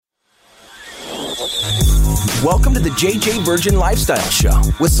Welcome to the JJ Virgin Lifestyle Show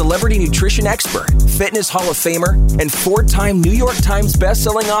with celebrity nutrition expert, fitness Hall of Famer, and four-time New York Times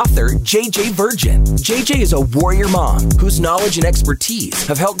bestselling author, JJ Virgin. JJ is a warrior mom whose knowledge and expertise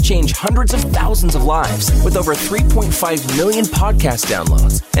have helped change hundreds of thousands of lives with over 3.5 million podcast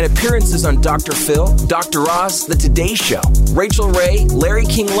downloads and appearances on Dr. Phil, Dr. Oz, The Today Show, Rachel Ray, Larry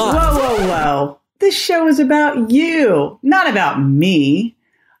King Live. Whoa. This show is about you, not about me.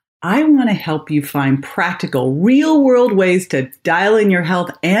 I want to help you find practical, real-world ways to dial in your health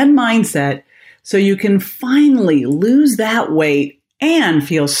and mindset so you can finally lose that weight and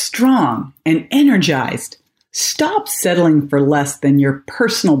feel strong and energized. Stop settling for less than your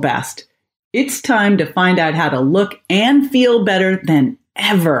personal best. It's time to find out how to look and feel better than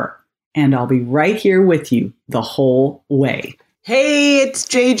ever. And I'll be right here with you the whole way. Hey, it's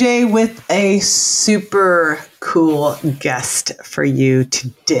JJ with a super cool guest for you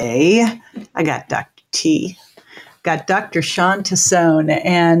today. I got Dr. T, got Dr. Shawn Tassone,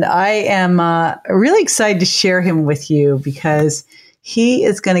 and I am really excited to share him with you because he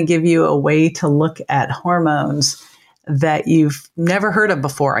is going to give you a way to look at hormones that you've never heard of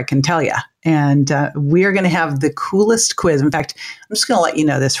before, I can tell you. And we are going to have the coolest quiz. In fact, I'm just going to let you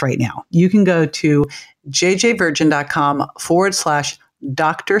know this right now. You can go to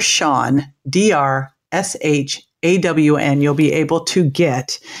jjvirgin.com/Dr. Shawn, DRSHAWN. You'll be able to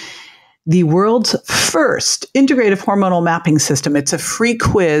get the world's first integrative hormonal mapping system. It's a free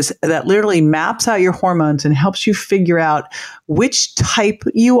quiz that literally maps out your hormones and helps you figure out which type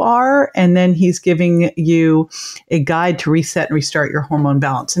you are. And then he's giving you a guide to reset and restart your hormone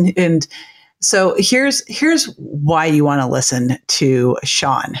balance. And so here's why you want to listen to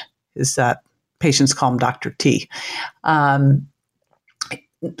Shawn. His patients call him Dr. T.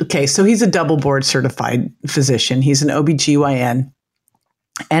 Okay, so he's a double board certified physician. He's an OBGYN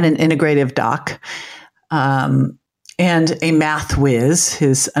and an integrative doc, and a math whiz.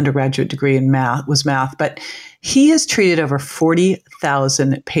 His undergraduate degree in math was math, but he has treated over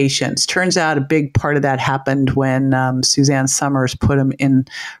 40,000 patients. Turns out a big part of that happened when Suzanne Somers put him in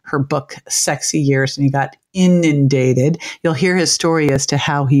her book, Sexy Years, and he got inundated. You'll hear his story as to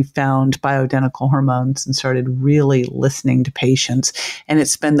how he found bioidentical hormones and started really listening to patients. And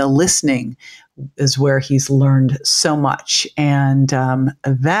it's been the listening is where he's learned so much. And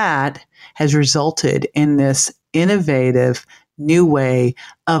that has resulted in this innovative new way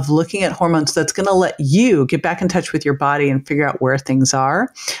of looking at hormones that's going to let you get back in touch with your body and figure out where things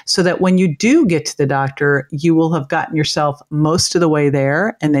are so that when you do get to the doctor, you will have gotten yourself most of the way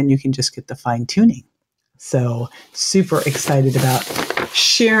there, and then you can just get the fine tuning. So super excited about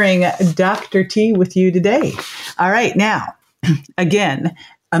sharing Dr. T with you today. All right. Now, again,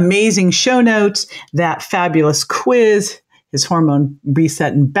 amazing show notes, that fabulous quiz, his hormone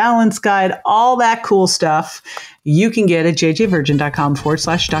reset and balance guide, all that cool stuff. You can get at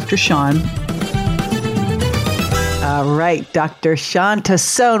jjvirgin.com/Dr. Shawn. All right, Dr. Shawn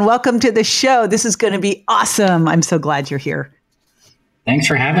Tassone, welcome to the show. This is going to be awesome. I'm so glad you're here. Thanks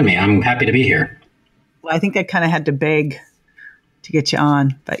for having me. I'm happy to be here. Well, I think I kind of had to beg to get you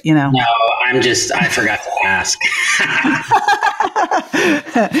on, but you know. No, I forgot to ask.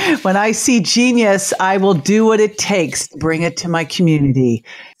 When I see genius, I will do what it takes to bring it to my community.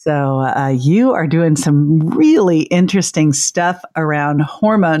 So you are doing some really interesting stuff around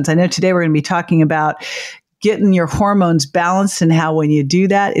hormones. I know today we're going to be talking about getting your hormones balanced and how when you do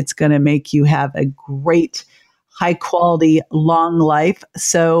that, it's going to make you have a great high quality, long life.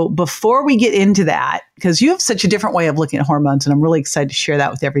 So before we get into that, because you have such a different way of looking at hormones, and I'm really excited to share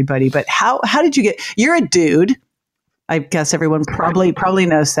that with everybody, but how did you you're a dude. I guess everyone probably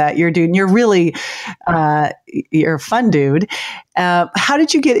knows that you're a dude and you're really, you're a fun dude. How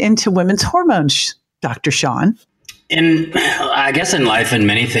did you get into women's hormones, Dr. Shawn? And I guess in life and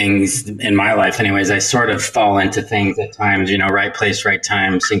many things in my life anyways, I sort of fall into things at times, right place, right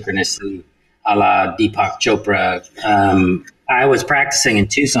time, synchronicity, a la Deepak Chopra. I was practicing in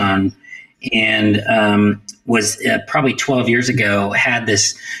Tucson and was probably 12 years ago, had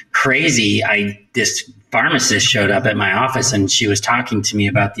this this pharmacist showed up at my office and she was talking to me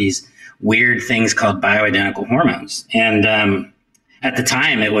about these weird things called bioidentical hormones. And at the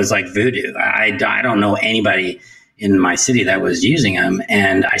time, it was like voodoo. I don't know anybody in my city that was using them.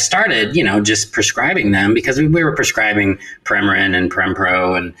 And I started, just prescribing them because we were prescribing Premarin and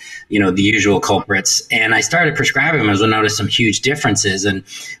Prempro and, the usual culprits. And I started prescribing them as I noticed some huge differences. And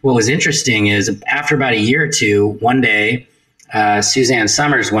what was interesting is after about a year or two, one day, Suzanne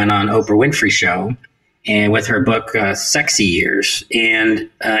Somers went on Oprah Winfrey Show and with her book, Sexy Years. And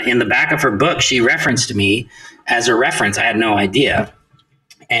in the back of her book, she referenced me as a reference. I had no idea.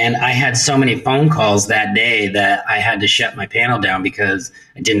 And I had so many phone calls that day that I had to shut my panel down because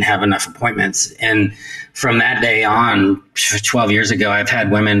I didn't have enough appointments. And from that day on, 12 years ago, I've had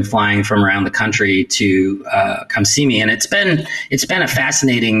women flying from around the country to come see me. And it's been a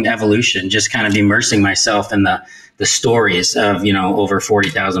fascinating evolution, just kind of immersing myself in the stories of, over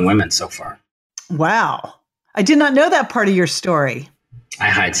 40,000 women so far. Wow. I did not know that part of your story. I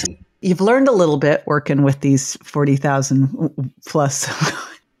hide some. You've learned a little bit working with these 40,000 plus.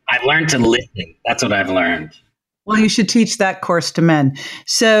 I've learned to listen. That's what I've learned. Well, you should teach that course to men.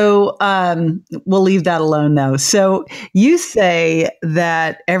 So we'll leave that alone, though. So you say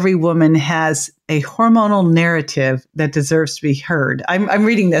that every woman has a hormonal narrative that deserves to be heard. I'm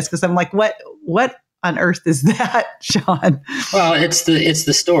reading this because I'm like, what on earth is that, Sean? Well, it's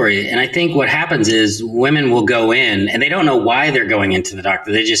the story. And I think what happens is women will go in and they don't know why they're going into the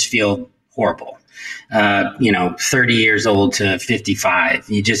doctor. They just feel horrible. 30 years old to 55.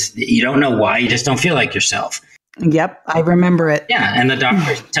 You don't know why. You just don't feel like yourself. Yep, I remember it. Yeah, and the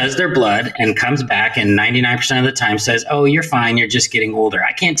doctor does their blood and comes back and 99% of the time says, oh, you're fine, you're just getting older.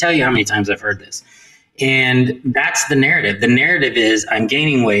 I can't tell you how many times I've heard this. And that's the narrative. The narrative is I'm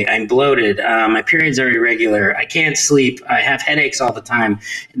gaining weight, I'm bloated, my periods are irregular, I can't sleep, I have headaches all the time.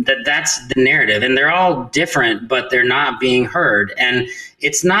 That's the narrative. And they're all different, but they're not being heard. And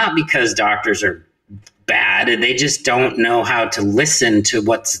it's not because doctors are bad. They just don't know how to listen to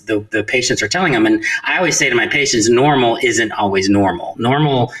what the patients are telling them. And I always say to my patients, normal isn't always normal.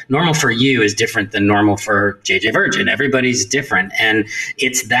 Normal for you is different than normal for JJ Virgin. Everybody's different. And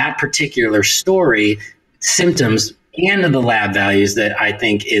it's that particular story, symptoms, and the lab values that I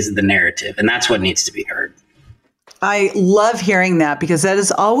think is the narrative. And that's what needs to be heard. I love hearing that because that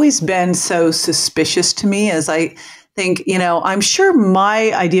has always been so suspicious to me as I think, I'm sure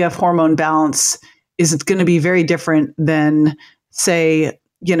my idea of hormone balance is going to be very different than, say,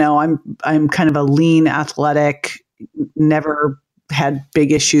 I'm kind of a lean, athletic, never had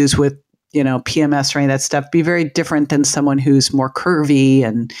big issues with, PMS or any of that stuff. Be very different than someone who's more curvy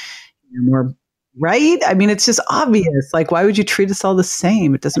and more, right? I mean, it's just obvious. Like, why would you treat us all the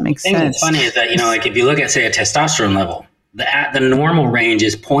same? It doesn't make sense. The thing that's funny is that, like if you look at, say, a testosterone level, the normal range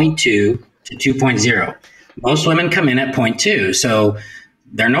is 0.2 to 2.0. Most women come in at 0.2. So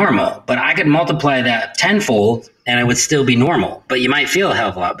they're normal, but I could multiply that tenfold and it would still be normal, but you might feel a hell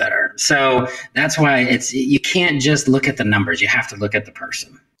of a lot better. So that's why you can't just look at the numbers. You have to look at the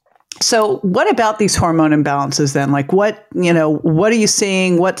person. So what about these hormone imbalances then? Like what are you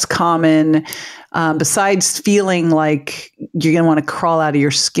seeing? What's common besides feeling like you're going to want to crawl out of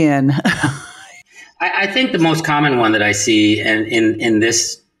your skin? I think the most common one that I see in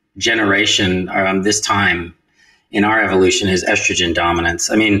this generation or this time in our evolution is estrogen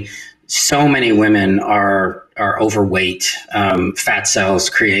dominance. I mean, so many women are overweight. Fat cells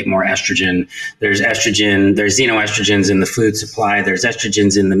create more estrogen. There's xenoestrogens in the food supply. There's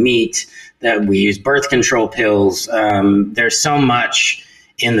estrogens in the meat that we use birth control pills. There's so much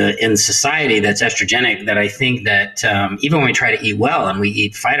in society that's estrogenic that I think that even when we try to eat well and we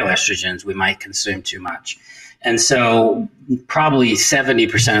eat phytoestrogens, we might consume too much. And so probably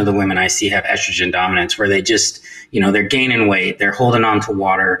 70% of the women I see have estrogen dominance where they just, they're gaining weight, they're holding on to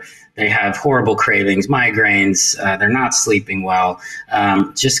water, they have horrible cravings, migraines, they're not sleeping well.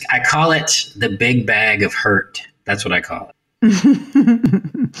 I call it the big bag of hurt. That's what I call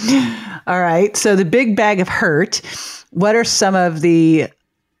it. All right. So the big bag of hurt, what are some of the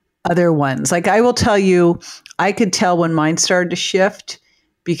other ones? Like I will tell you, I could tell when mine started to shift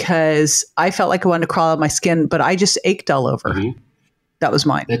because I felt like I wanted to crawl out of my skin, but I just ached all over. Mm-hmm. That was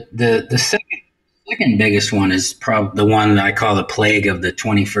mine. The second biggest one is probably the one that I call the plague of the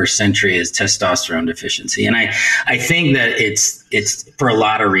 21st century is testosterone deficiency. And I think that it's for a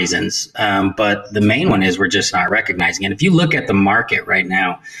lot of reasons. But the main one is we're just not recognizing it. If you look at the market right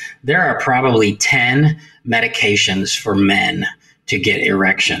now, there are probably 10 medications for men to get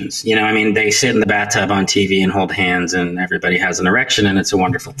erections. They sit in the bathtub on TV and hold hands and everybody has an erection and it's a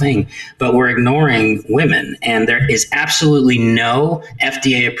wonderful thing, but we're ignoring women. And there is absolutely no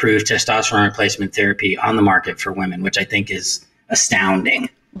FDA approved testosterone replacement therapy on the market for women, which I think is astounding.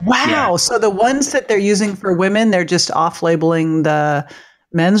 Wow. Yeah. So the ones that they're using for women, they're just off-labeling the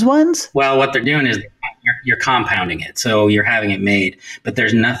men's ones? Well, what they're doing is you're compounding it. So you're having it made, but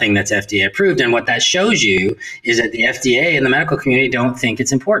there's nothing that's FDA approved. And what that shows you is that the FDA and the medical community don't think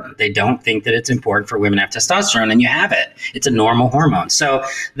it's important. They don't think that it's important for women to have testosterone, and you have it. It's a normal hormone. So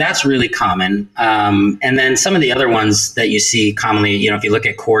that's really common. And then some of the other ones that you see commonly, if you look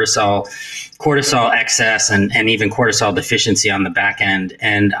at cortisol excess and even cortisol deficiency on the back end.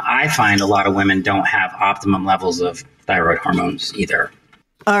 And I find a lot of women don't have optimum levels of thyroid hormones either.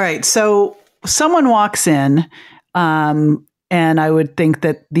 All right. So someone walks in, and I would think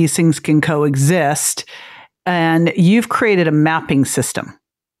that these things can coexist. And you've created a mapping system.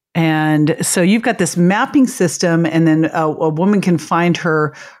 And so you've got this mapping system, and then a woman can find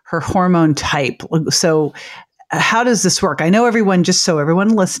her hormone type. So how does this work? I know just so everyone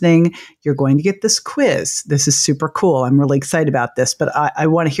listening, you're going to get this quiz. This is super cool. I'm really excited about this, but I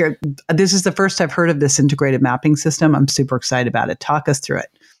want to hear, this is the first I've heard of this integrated mapping system. I'm super excited about it. Talk us through it.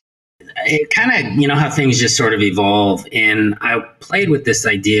 It kind of, how things just sort of evolve. And I played with this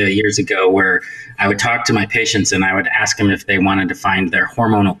idea years ago where I would talk to my patients and I would ask them if they wanted to find their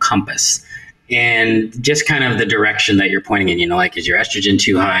hormonal compass and just kind of the direction that you're pointing in, like, is your estrogen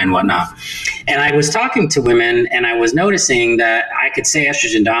too high and whatnot. And I was talking to women and I was noticing that I could say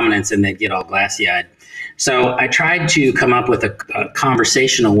estrogen dominance and they'd get all glassy eyed. So I tried to come up with a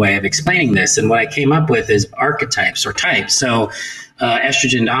conversational way of explaining this. And what I came up with is archetypes or types. So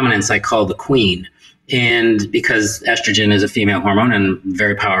estrogen dominance I call the queen. And because estrogen is a female hormone and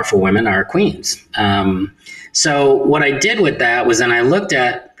very powerful women are queens. So what I did with that was then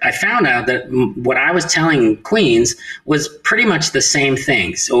I found out that what I was telling queens was pretty much the same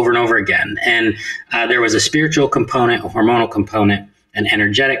things over and over again. And there was a spiritual component, a hormonal component, an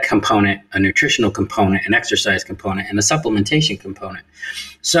energetic component, a nutritional component, an exercise component, and a supplementation component.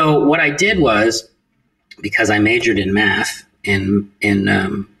 So what I did was, because I majored in math in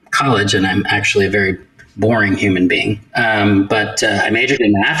college, and I'm actually a very boring human being, but I majored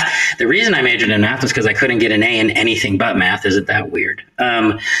in math. The reason I majored in math was because I couldn't get an A in anything but math. Isn't that weird?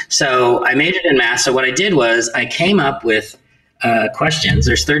 So I majored in math. So what I did was I came up with questions.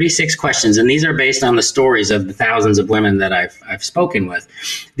 There's 36 questions, and these are based on the stories of the thousands of women that I've spoken with.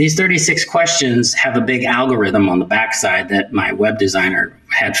 These 36 questions have a big algorithm on the backside that my web designer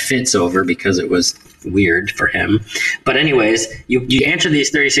had fits over because it was weird for him. But anyways, you answer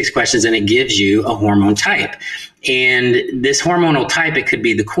these 36 questions and it gives you a hormone type. And this hormonal type, it could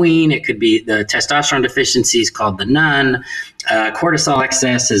be the queen, it could be the testosterone deficiencies called the nun, cortisol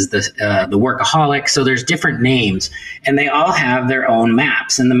excess is the workaholic. So there's different names and they all have their own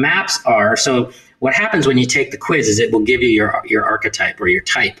maps. And the maps are, so what happens when you take the quiz is it will give you your archetype or your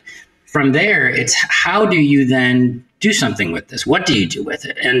type. From there, it's how do you then do something with this? What do you do with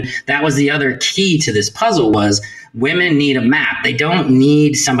it? And that was the other key to this puzzle was women need a map. They don't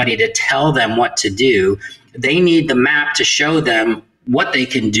need somebody to tell them what to do. They need the map to show them what they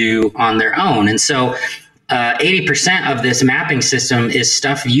can do on their own. And so 80% of this mapping system is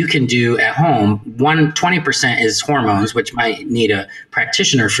stuff you can do at home. 20% is hormones, which might need a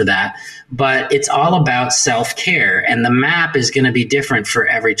practitioner for that. But it's all about self-care. And the map is going to be different for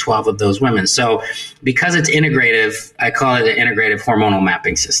every 12 of those women. So because it's integrative, I call it an integrative hormonal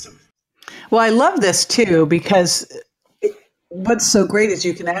mapping system. Well, I love this too, because what's so great is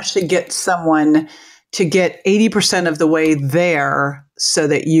you can actually get someone to get 80% of the way there so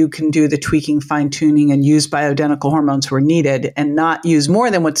that you can do the tweaking, fine tuning, and use bioidentical hormones where needed and not use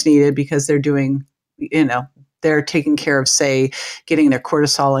more than what's needed because they're doing, they're taking care of, say, getting their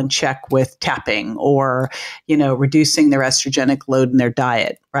cortisol in check with tapping or, reducing their estrogenic load in their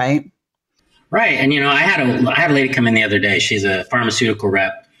diet, right? Right. And, I had a lady come in the other day. She's a pharmaceutical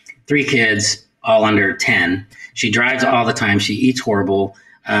rep, 3 kids, all under 10. She drives all the time. She eats horrible.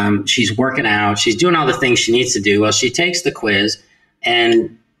 She's working out. She's doing all the things she needs to do. Well, she takes the quiz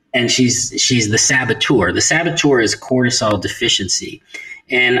and she's the saboteur. The saboteur is cortisol deficiency.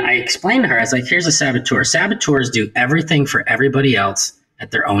 And I explained to her, I was like, here's a saboteur. Saboteurs do everything for everybody else at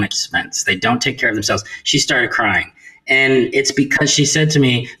their own expense. They don't take care of themselves. She started crying. And it's because she said to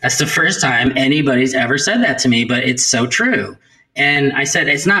me, that's the first time anybody's ever said that to me, but it's so true. And I said,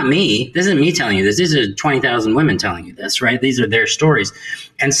 it's not me. This isn't me telling you this. These are 20,000 women telling you this, right? These are their stories.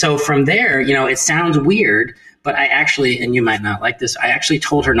 And so from there, it sounds weird, but I actually, and you might not like this, I actually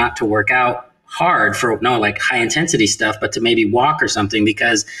told her not to work out hard for high intensity stuff, but to maybe walk or something,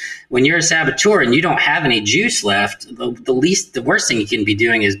 because when you're a saboteur and you don't have any juice left, the worst thing you can be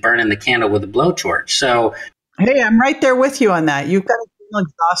doing is burning the candle with a blowtorch. So, hey, I'm right there with you on that. You've got to feel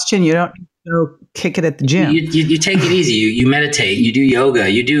exhaustion. You don't go kick it at the gym. You take it easy. You meditate, you do yoga,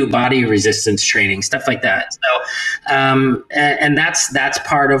 you do body resistance training, stuff like that. So, and that's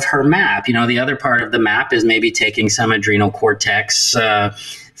part of her map. The other part of the map is maybe taking some adrenal cortex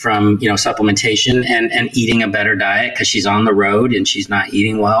from supplementation and eating a better diet because she's on the road and she's not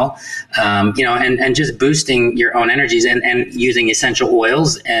eating well. And just boosting your own energies and using essential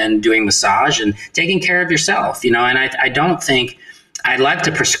oils and doing massage and taking care of yourself. And I don't think. I'd like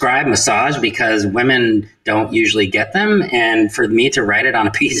to prescribe massage because women don't usually get them. And for me to write it on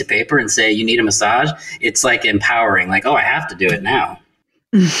a piece of paper and say, you need a massage, it's like empowering, like, oh, I have to do it now.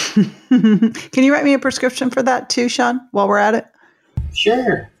 Can you write me a prescription for that too, Sean, while we're at it?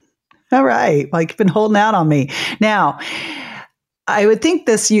 Sure. All right. Like, you've been holding out on me. Now, I would think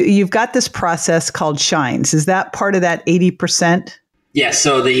you've got this process called Shines. Is that part of that 80%? Yeah,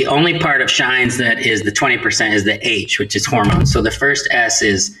 so the only part of Shines that is the 20% is the H, which is hormones. So the first S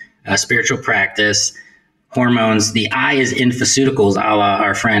is spiritual practice, hormones. The I is infoceuticals, a la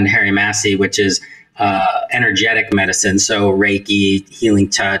our friend Harry Massey, which is energetic medicine. So Reiki, healing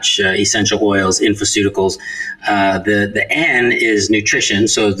touch, essential oils, infoceuticals. The N is nutrition.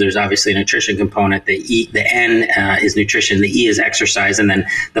 So there's obviously a nutrition component. The N is nutrition. The E is exercise. And then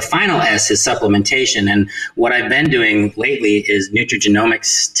the final S is supplementation. And what I've been doing lately is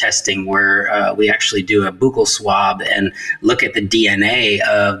nutrigenomics testing, where we actually do a buccal swab and look at the DNA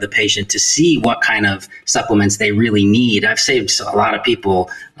of the patient to see what kind of supplements they really need. I've saved a lot of people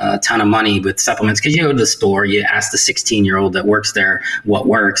a ton of money with supplements, because you go to the store, you ask the 16-year-old that works there what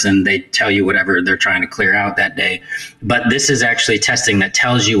works, and they tell you whatever they're trying to clear out that day. But this is actually testing that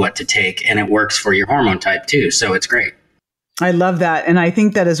tells you what to take, and it works for your hormone type too. So it's great. I love that. And I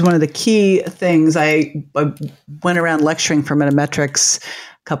think that is one of the key things. I went around lecturing for Metametrics a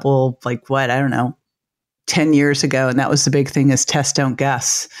couple, 10 years ago. And that was the big thing, is test, don't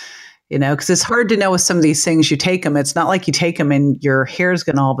guess. Because it's hard to know with some of these things. You take them, it's not like you take them and your hair's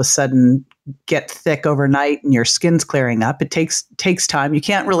going to all of a sudden get thick overnight and your skin's clearing up. It takes time. You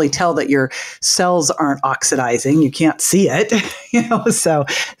can't really tell that your cells aren't oxidizing. You can't see it. So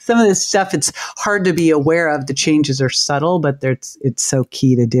some of this stuff, it's hard to be aware of. The changes are subtle, but it's so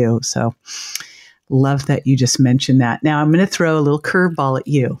key to do. So love that you just mentioned that. Now I'm going to throw a little curveball at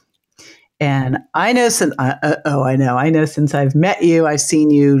you. And I know since I've met you, I've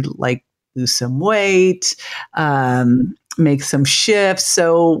seen you lose some weight, make some shifts.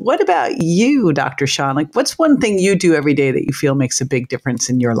 So what about you, Dr. Sean? What's one thing you do every day that you feel makes a big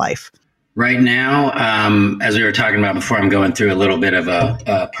difference in your life? Right now, as we were talking about before, I'm going through a little bit of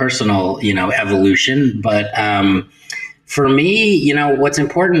a personal, evolution. But for me, what's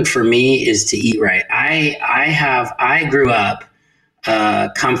important for me is to eat right. I grew up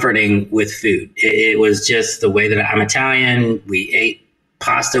comforting with food. It was just the way that I'm Italian. We ate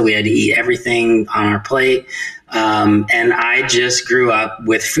pasta. We had to eat everything on our plate. And I just grew up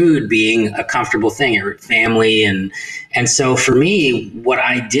with food being a comfortable thing, family. And so for me, what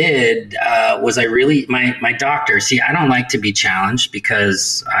I did was my doctor, I don't like to be challenged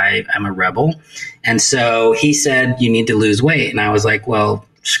because I'm a rebel. And so he said, you need to lose weight. And I was like, well,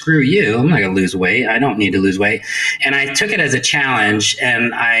 screw you. I'm not going to lose weight. I don't need to lose weight. And I took it as a challenge,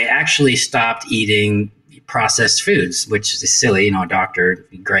 and I actually stopped eating processed foods, which is silly, a doctor,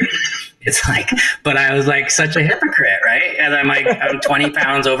 great. It's but I was such a hypocrite, right? And I'm 20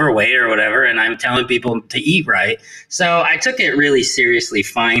 pounds overweight or whatever, and I'm telling people to eat right. So I took it really seriously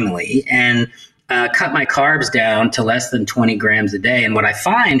finally, and cut my carbs down to less than 20 grams a day. And what I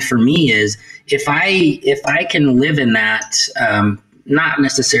find for me is if I can live in that, not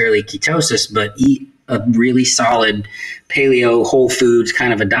necessarily ketosis, but eat a really solid paleo whole foods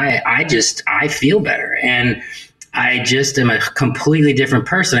kind of a diet, I feel better. And I just am a completely different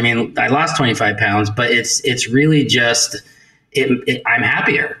person. I mean, I lost 25 pounds, but it's really just, I'm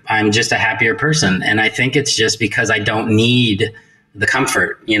happier. I'm just a happier person. And I think it's just because I don't need the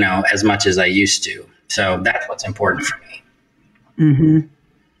comfort, as much as I used to. So that's what's important for me. Mm-hmm.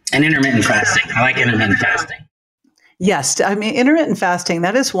 And intermittent fasting. I like intermittent fasting. Yes. I mean, intermittent fasting,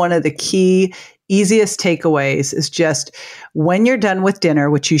 that is one of the key, easiest takeaways, is just when you're done with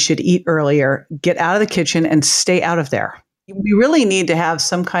dinner, which you should eat earlier, get out of the kitchen and stay out of there. We really need to have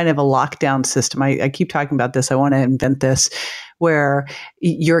some kind of a lockdown system. I keep talking about this. I want to invent this, where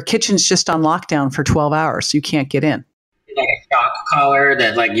your kitchen's just on lockdown for 12 hours. So you can't get in. Like a shock collar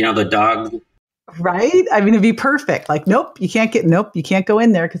that the dog. Right? I mean, it'd be perfect. Nope, you can't go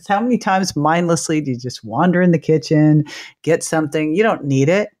in there, because how many times mindlessly do you just wander in the kitchen, get something? You don't need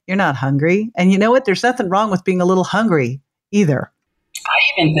it. You're not hungry. And you know what? There's nothing wrong with being a little hungry either.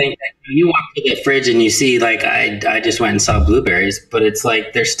 I even think that you walk to the fridge and you see, I just went and saw blueberries, but it's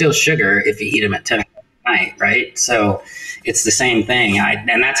there's still sugar if you eat them at 10 o'clock at night, right? So it's the same thing.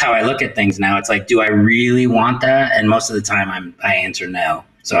 And that's how I look at things now. It's do I really want that? And most of the time I answer no.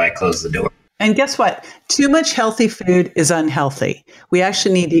 So I close the door. And guess what? Too much healthy food is unhealthy. We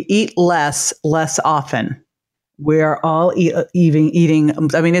actually need to eat less often. We're all eating.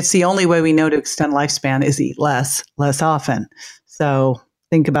 I mean, it's the only way we know to extend lifespan is eat less often. So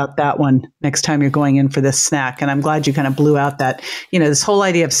think about that one next time you're going in for this snack. And I'm glad you kind of blew out that, this whole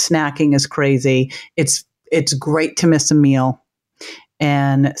idea of snacking is crazy. It's great to miss a meal.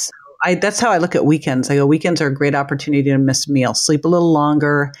 And so That's how I look at weekends. I go, weekends are a great opportunity to miss a meal. Sleep a little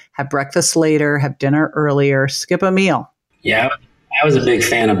longer, have breakfast later, have dinner earlier, skip a meal. Yeah, I was a big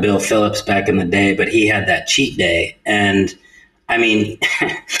fan of Bill Phillips back in the day, but he had that cheat day. And I mean,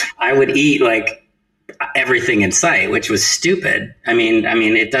 I would eat like everything in sight, which was stupid. I mean,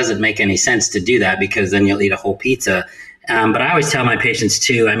 it doesn't make any sense to do that because then you'll eat a whole pizza. But I always tell my patients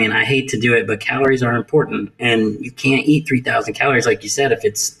too, I mean, I hate to do it, but calories are important, and you can't eat 3,000 calories. Like you said, if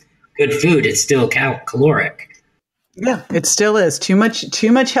it's good food, it's still caloric. Yeah, it still is. Too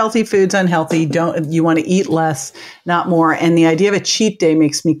much healthy food's unhealthy. You want to eat less, not more. And the idea of a cheat day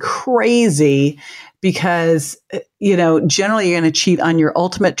makes me crazy because, generally you're going to cheat on your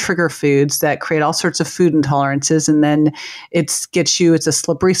ultimate trigger foods that create all sorts of food intolerances. And then it's a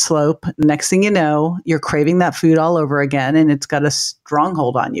slippery slope. Next thing you know, you're craving that food all over again, and it's got a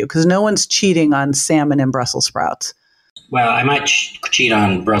stronghold on you because no one's cheating on salmon and Brussels sprouts. Well, I might cheat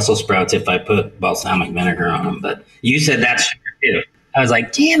on Brussels sprouts if I put balsamic vinegar on them, but you said that's sugar too. I was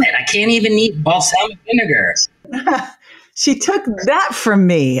like, damn it, I can't even eat balsamic vinegar. She took that from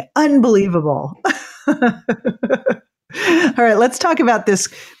me. Unbelievable. All right, let's talk about this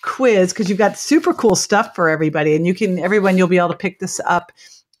quiz because you've got super cool stuff for everybody. And you'll be able to pick this up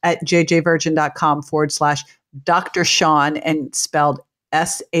at jjvirgin.com/Dr. Shawn, and spelled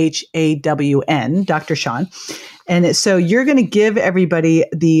SHAWN, Dr. Shawn. And so you're going to give everybody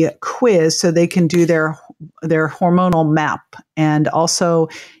the quiz so they can do their hormonal map. And also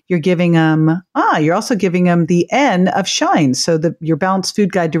you're also giving them the N of SHINE. So your balanced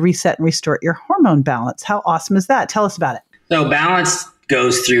food guide to reset and restore your hormone balance. How awesome is that? Tell us about it. So balance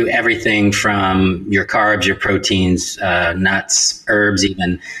goes through everything from your carbs, your proteins, nuts, herbs,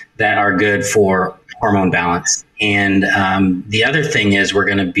 even that are good for hormone balance. And the other thing is we're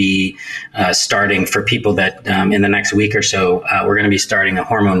going to be starting for people that in the next week or so, we're going to be starting a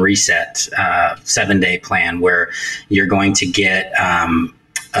hormone reset 7-day plan where you're going to get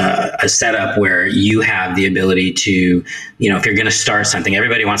a setup where you have the ability to, if you're going to start something,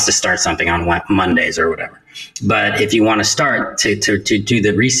 everybody wants to start something on Mondays or whatever. But if you want to start to do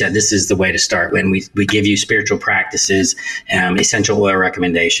the reset, this is the way to start. When we give you spiritual practices, essential oil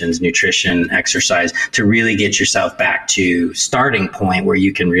recommendations, nutrition, exercise, to really get yourself back to starting point where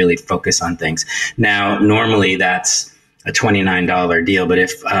you can really focus on things. Now, normally that's a $29 deal, but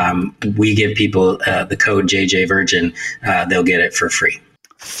if we give people the code JJVirgin, they'll get it for free.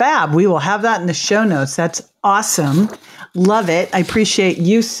 Fab. We will have that in the show notes. That's awesome. Love it. I appreciate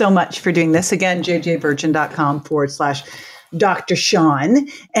you so much for doing this. Again, jjvirgin.com/Dr. Shawn.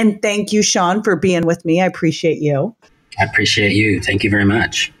 And thank you, Shawn, for being with me. I appreciate you. I appreciate you. Thank you very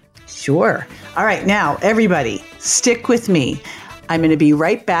much. Sure. All right. Now, everybody, stick with me. I'm going to be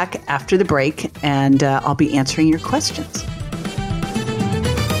right back after the break, and I'll be answering your questions.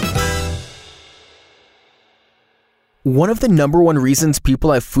 One of the number one reasons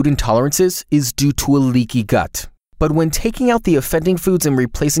people have food intolerances is due to a leaky gut. But when taking out the offending foods and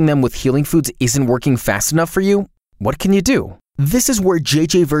replacing them with healing foods isn't working fast enough for you, what can you do? This is where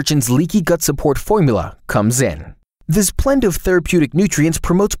JJ Virgin's Leaky Gut Support Formula comes in. This blend of therapeutic nutrients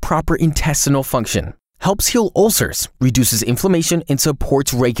promotes proper intestinal function, helps heal ulcers, reduces inflammation, and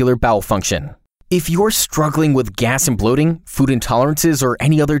supports regular bowel function. If you're struggling with gas and bloating, food intolerances, or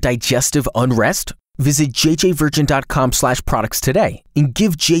any other digestive unrest, visit jjvirgin.com/products today and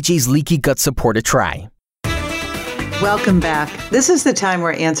give JJ's Leaky Gut Support a try. Welcome back. This is the time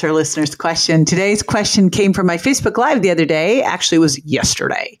where I answer a listener's question. Today's question came from my Facebook Live the other day. Actually, it was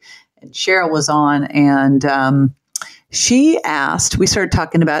yesterday. And Cheryl was on, and she asked, we started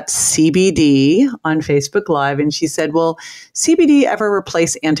talking about CBD on Facebook Live, and she said, will CBD ever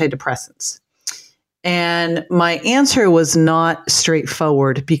replace antidepressants? And my answer was not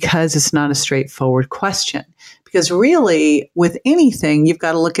straightforward because it's not a straightforward question. Because really, with anything, you've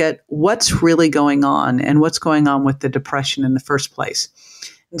got to look at what's really going on and what's going on with the depression in the first place.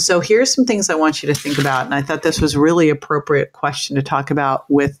 And so here's some things I want you to think about. And I thought this was a really appropriate question to talk about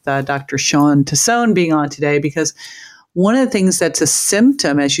with Dr. Shawn Tassone being on today, because one of the things that's a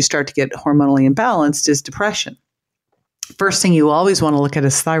symptom as you start to get hormonally imbalanced is depression. First thing you always want to look at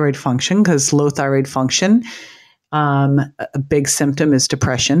is thyroid function, because low thyroid function, a big symptom is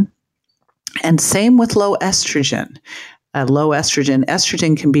depression. And same with low estrogen.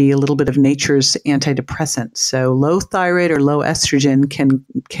 Estrogen can be a little bit of nature's antidepressant. So low thyroid or low estrogen can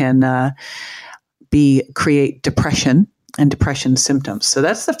create depression and depression symptoms. So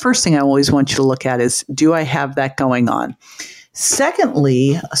that's the first thing I always want you to look at is, do I have that going on?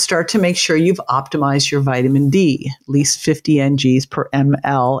 Secondly, start to make sure you've optimized your vitamin D, at least 50 mgs per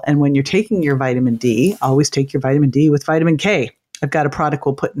ml. And when you're taking your vitamin D, always take your vitamin D with vitamin K. I've got a product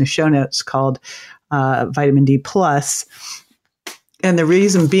we'll put in the show notes called Vitamin D Plus. And the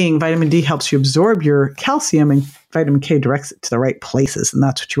reason being, vitamin D helps you absorb your calcium, and vitamin K directs it to the right places. And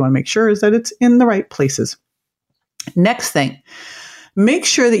that's what you want to make sure is that it's in the right places. Next thing, make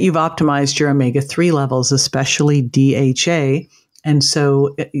sure that you've optimized your omega-3 levels, especially DHA. And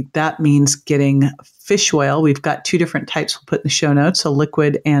so that means getting fish oil. We've got 2 different types we'll put in the show notes, a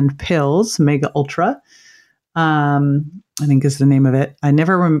liquid and pills, Omega Ultra. I think is the name of it. I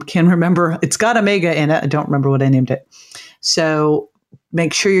never can remember. It's got omega in it. I don't remember what I named it. So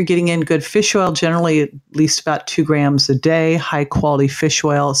make sure you're getting in good fish oil, generally at least about 2 grams a day, high quality fish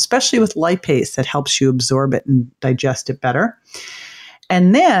oil, especially with lipase that helps you absorb it and digest it better.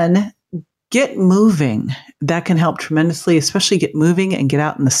 And then get moving. That can help tremendously, especially get moving and get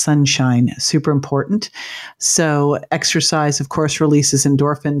out in the sunshine. Super important. So exercise, of course, releases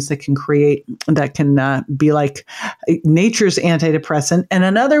endorphins that can be like nature's antidepressant. And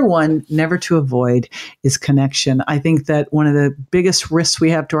another one never to avoid is connection. I think that one of the biggest risks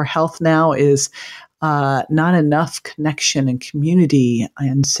we have to our health now is not enough connection and community.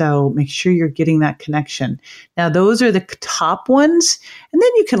 And so make sure you're getting that connection. Now, those are the top ones. And then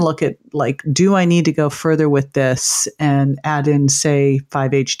you can look at like, do I need to go further with this and add in, say,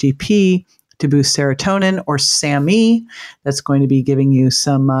 5-HTP to boost serotonin, or SAMe, that's going to be giving you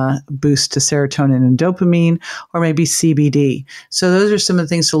some boost to serotonin and dopamine, or maybe CBD. So those are some of the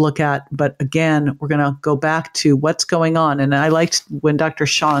things to look at. But again, we're going to go back to what's going on. And I liked when Dr.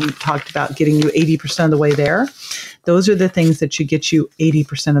 Sean talked about getting you 80% of the way there. Those are the things that should get you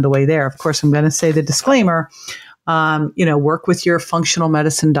 80% of the way there. Of course, I'm going to say the disclaimer, work with your functional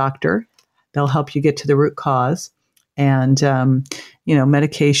medicine doctor. They'll help you get to the root cause. And,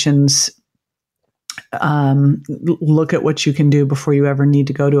 medications, look at what you can do before you ever need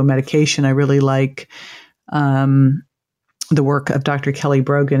to go to a medication. I really like the work of Dr. Kelly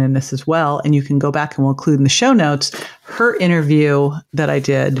Brogan in this as well. And you can go back and we'll include in the show notes her interview that I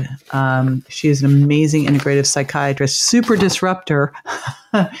did. She is an amazing integrative psychiatrist, super disruptor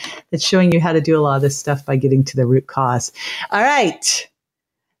that's showing you how to do a lot of this stuff by getting to the root cause. All right.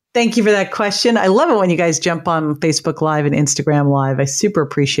 Thank you for that question. I love it when you guys jump on Facebook Live and Instagram Live. I super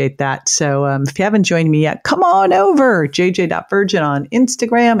appreciate that. So if you haven't joined me yet, come on over. JJ.Virgin on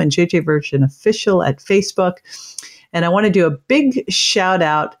Instagram and JJ Virgin Official at Facebook. And I want to do a big shout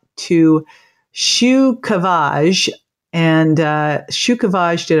out to Shu Kavaj. And Shu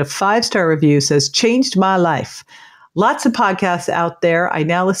Kavaj did a 5-star review, says, changed my life. Lots of podcasts out there. I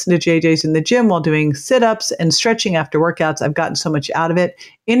now listen to JJ's in the gym while doing sit-ups and stretching after workouts. I've gotten so much out of it.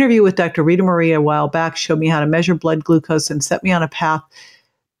 Interview with Dr. Rita Maria a while back showed me how to measure blood glucose and set me on a path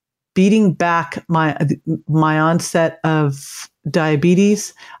beating back my onset of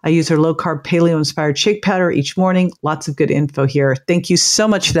diabetes. I use her low-carb paleo-inspired shake powder each morning. Lots of good info here. Thank you so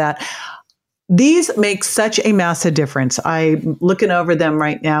much for that. These make such a massive difference. I'm looking over them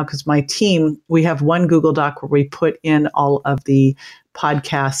right now because my team, we have one Google Doc where we put in all of the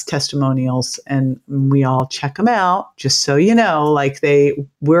podcast testimonials and we all check them out, just so you know,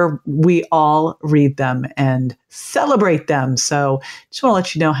 we all read them and celebrate them. So just want to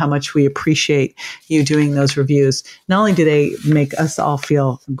let you know how much we appreciate you doing those reviews. Not only do they make us all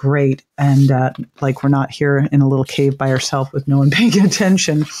feel great and like we're not here in a little cave by ourselves with no one paying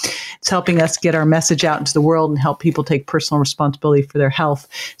attention, it's helping us get our message out into the world and help people take personal responsibility for their health.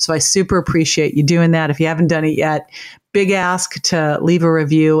 So I super appreciate you doing that. If you haven't done it yet, big ask to leave a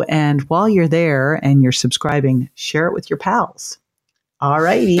review. And while you're there and you're subscribing, share it with your pals. All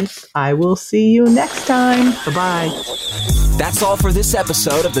righty. I will see you next time. Bye-bye. That's all for this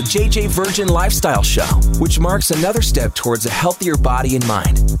episode of the JJ Virgin Lifestyle Show, which marks another step towards a healthier body and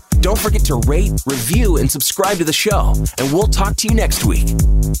mind. Don't forget to rate, review, and subscribe to the show, and we'll talk to you next week.